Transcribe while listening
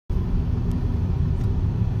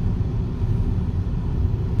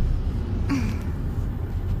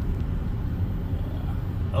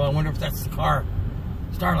wonder if that's the car.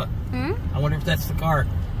 Starla. Hmm? I wonder if that's the car.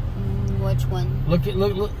 Which one? Look.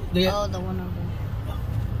 Oh, the one over.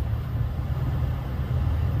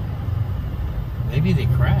 Maybe they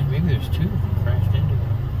crashed. Maybe there's two who crashed into it.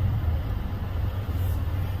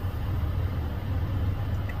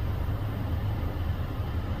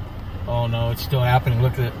 Oh no, it's still happening.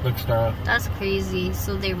 Look, Starla. That's crazy.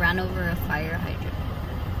 So they ran over a fire hydrant.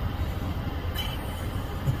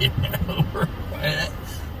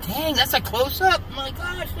 Dang, that's a close-up. My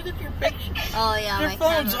gosh, look at your picture. Oh yeah, your my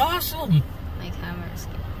phone's camera. awesome. My camera's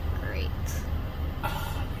great.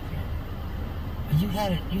 Oh, you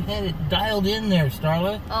had it dialed in there,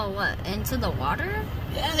 Starla. Oh, what? Into the water?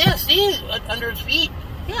 Yeah, see, under its feet.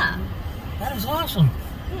 Yeah. That is awesome.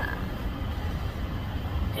 Yeah.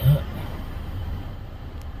 Yeah.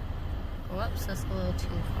 Whoops, that's a little too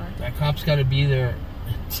far. That cop's got to be there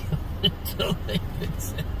until they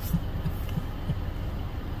fix it.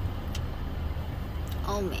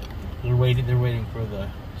 Oh man. They're waiting for the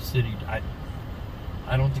city.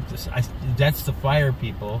 I don't think this. That's the fire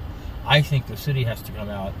people. I think the city has to come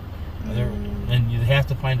out. And you have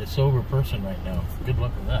to find a sober person right now. Good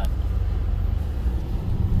luck with that.